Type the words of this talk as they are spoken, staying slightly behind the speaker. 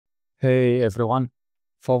Hey everyone,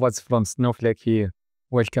 Forwards from Snowflake here.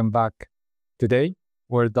 Welcome back. Today,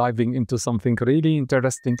 we're diving into something really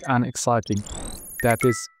interesting and exciting. That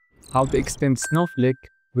is, how to extend Snowflake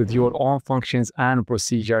with your own functions and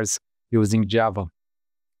procedures using Java.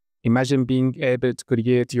 Imagine being able to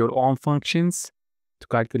create your own functions to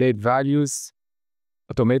calculate values,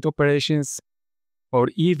 automate operations, or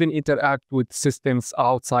even interact with systems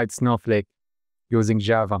outside Snowflake using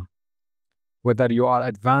Java. Whether you are an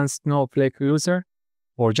advanced Snowflake user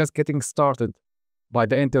or just getting started, by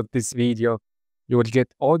the end of this video, you will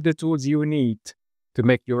get all the tools you need to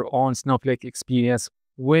make your own Snowflake experience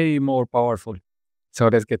way more powerful. So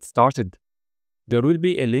let's get started. There will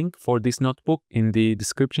be a link for this notebook in the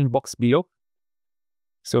description box below.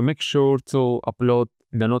 So make sure to upload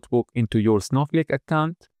the notebook into your Snowflake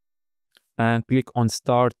account and click on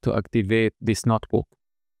Start to activate this notebook.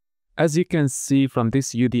 As you can see from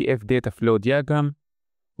this UDF data flow diagram,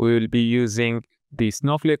 we will be using the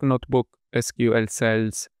Snowflake Notebook SQL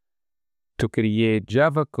cells to create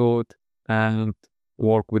Java code and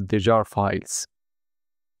work with the jar files.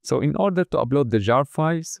 So in order to upload the jar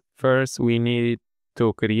files, first we need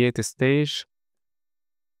to create a stage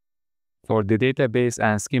for the database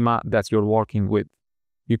and schema that you're working with.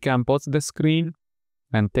 You can pause the screen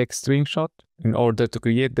and take a screenshot in order to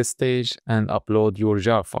create the stage and upload your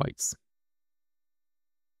jar files.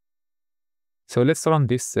 So let's run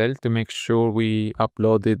this cell to make sure we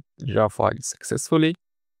uploaded jar files successfully.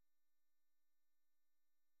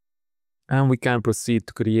 And we can proceed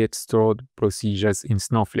to create stored procedures in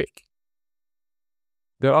Snowflake.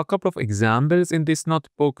 There are a couple of examples in this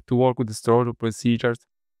notebook to work with the stored procedures.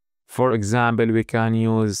 For example, we can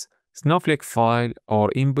use SnowflakeFile or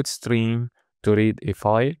InputStream to read a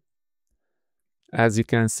file. As you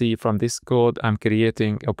can see from this code, I'm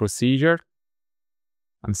creating a procedure.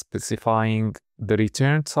 I'm specifying the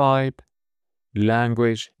return type,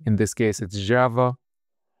 language, in this case it's Java,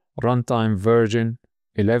 runtime version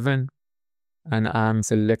 11, and I'm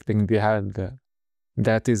selecting the handler.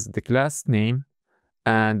 That is the class name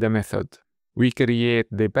and the method. We create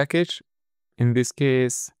the package. In this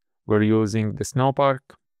case, we're using the Snowpark,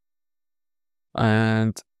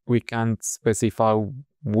 and we can specify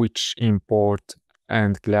which import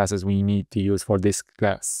and classes we need to use for this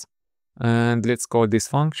class. And let's call this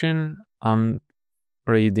function. I'm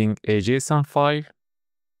reading a JSON file.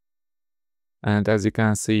 And as you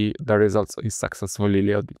can see, the result is successfully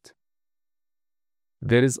loaded.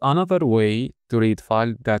 There is another way to read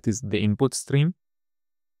file, that is the input stream.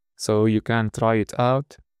 So you can try it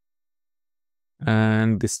out.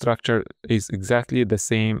 And the structure is exactly the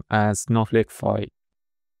same as SnowflakeFile.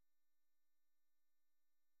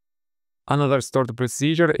 Another stored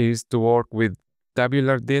procedure is to work with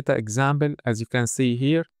tabular data example, as you can see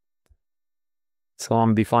here. So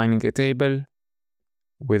I'm defining a table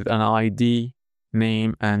with an ID,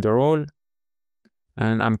 name, and a role.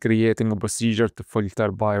 And I'm creating a procedure to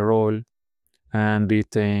filter by role and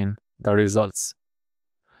retain the results.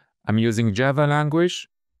 I'm using Java language,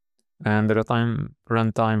 and the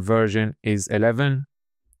runtime version is 11.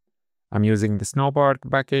 I'm using the Snowpark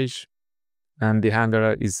package, and the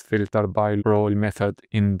handler is filtered by role method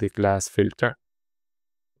in the class filter.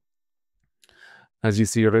 As you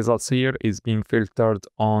see, results here is being filtered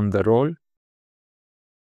on the role.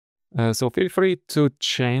 So feel free to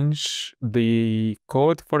change the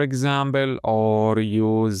code, for example, or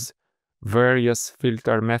use various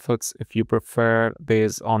filter methods if you prefer,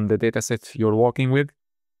 based on the dataset you're working with.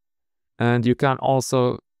 And you can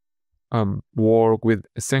also work with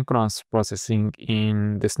asynchronous processing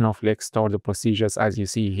in the Snowflake stored procedures, as you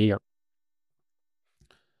see here.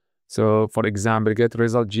 So for example, get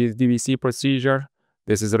result JDBC procedure.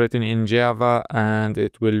 This is written in Java, and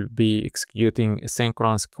it will be executing a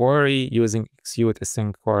synchronous query using execute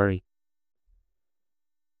async query.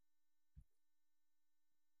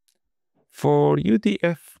 For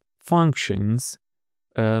UDF functions,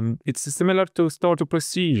 it's similar to stored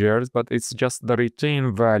procedures, but it's just the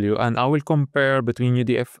retain value, and I will compare between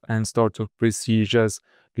UDF and stored procedures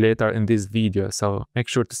later in this video, so make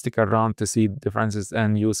sure to stick around to see differences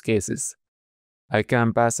and use cases. I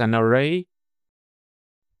can pass an array,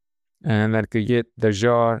 and I create the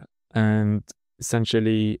jar, and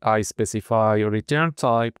essentially I specify a return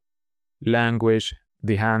type, language,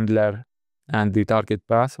 the handler, and the target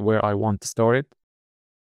path where I want to store it.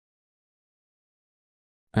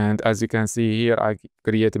 And as you can see here, I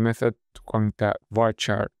create a method to contact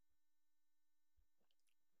varchar.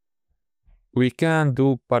 We can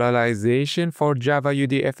do parallelization for Java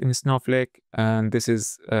UDF in Snowflake, and this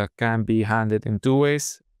is can be handled in two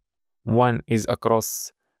ways. One is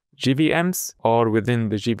across JVMs or within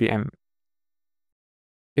the JVM.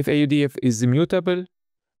 If a UDF is immutable,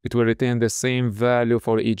 it will retain the same value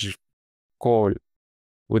for each call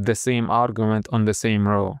with the same argument on the same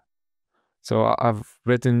row. So I've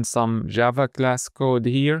written some Java class code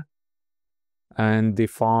here and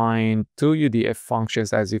defined 2 UDF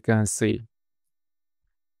functions, as you can see.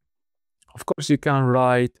 Of course, you can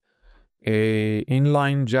write a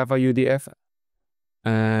inline Java UDF,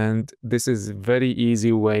 and this is a very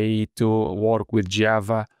easy way to work with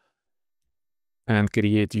Java and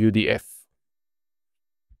create UDF.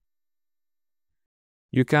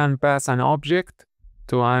 You can pass an object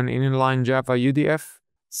to an inline Java UDF.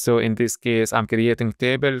 So in this case, I'm creating a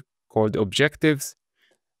table called objectives,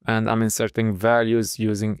 and I'm inserting values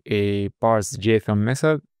using a parse.json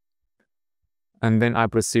method. And then I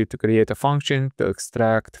proceed to create a function to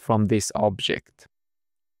extract from this object.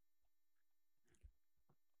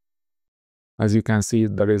 As you can see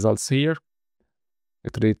the results here,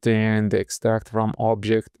 it retains the extract from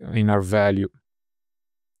object inner value.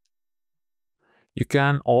 You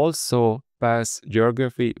can also pass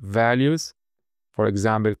geography values, for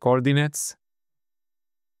example, coordinates.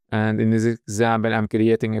 And in this example, I'm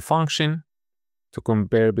creating a function to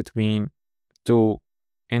compare between 2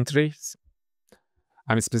 entries.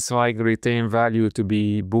 I'm specifying retain value to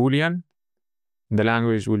be Boolean. The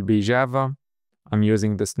language will be Java. I'm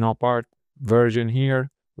using the Snowpark version here,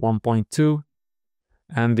 1.2.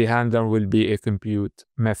 And the handler will be a compute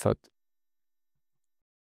method.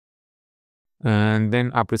 And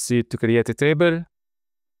then I proceed to create a table,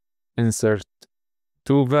 insert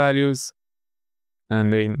 2 values,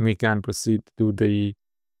 and then we can proceed to the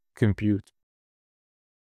compute.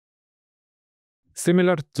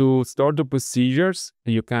 Similar to stored procedures,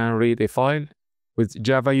 you can read a file with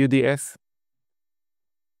Java UDF,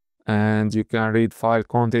 and you can read file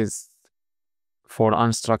contents for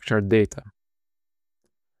unstructured data.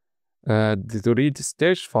 To read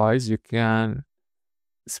stage files, you can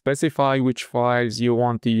specify which files you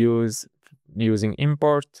want to use using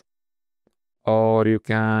import, or you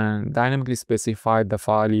can dynamically specify the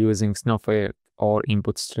file using Snowflake or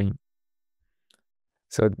InputStream.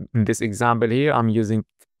 So in this example here, I'm using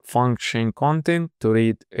function content to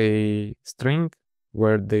read a string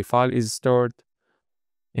where the file is stored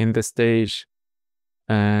in the stage,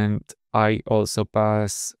 and I also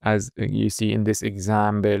pass, as you see in this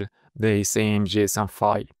example, the same JSON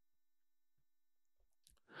file.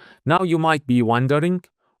 Now you might be wondering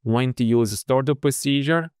when to use stored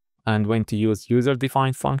procedure and when to use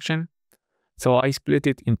user-defined function. So I split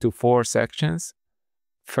it into 4 sections.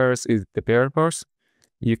 First is the purpose.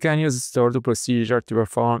 You can use stored procedure to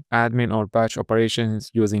perform admin or batch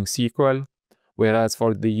operations using SQL, whereas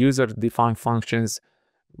for the user-defined functions,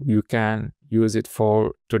 you can use it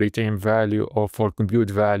to retain value or for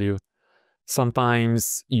compute value.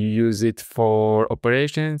 Sometimes you use it for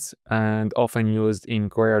operations and often used in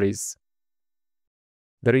queries.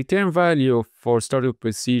 The return value for stored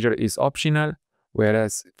procedure is optional,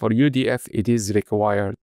 whereas for UDF it is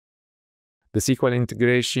required. The SQL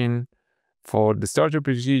integration for the stored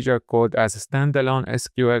procedure code as standalone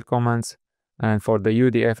SQL commands, and for the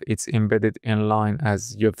UDF it's embedded inline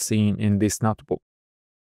as you've seen in this notebook.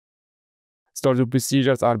 Stored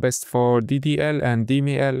procedures are best for DDL and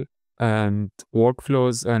DML and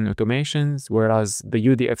workflows and automations, whereas the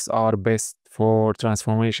UDFs are best for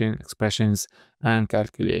transformation, expressions, and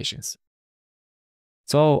calculations.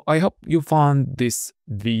 So I hope you found this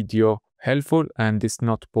video helpful and this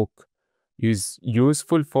notebook is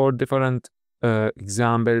useful for different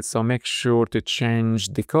examples. So make sure to change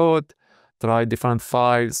the code, try different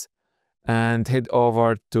files, and head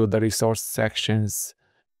over to the resource sections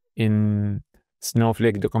in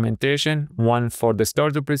Snowflake documentation, one for the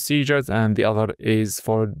stored procedures and the other is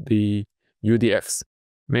for the UDFs.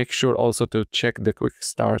 Make sure also to check the quick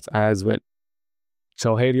start as well.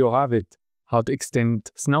 So here you have it, how to extend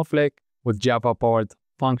Snowflake with Java-powered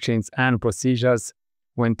functions and procedures,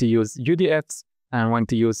 when to use UDFs and when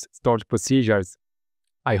to use stored procedures.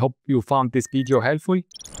 I hope you found this video helpful.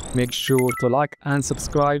 Make sure to like and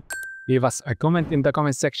subscribe. Leave us a comment in the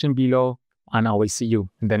comment section below, and I will see you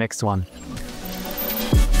in the next one.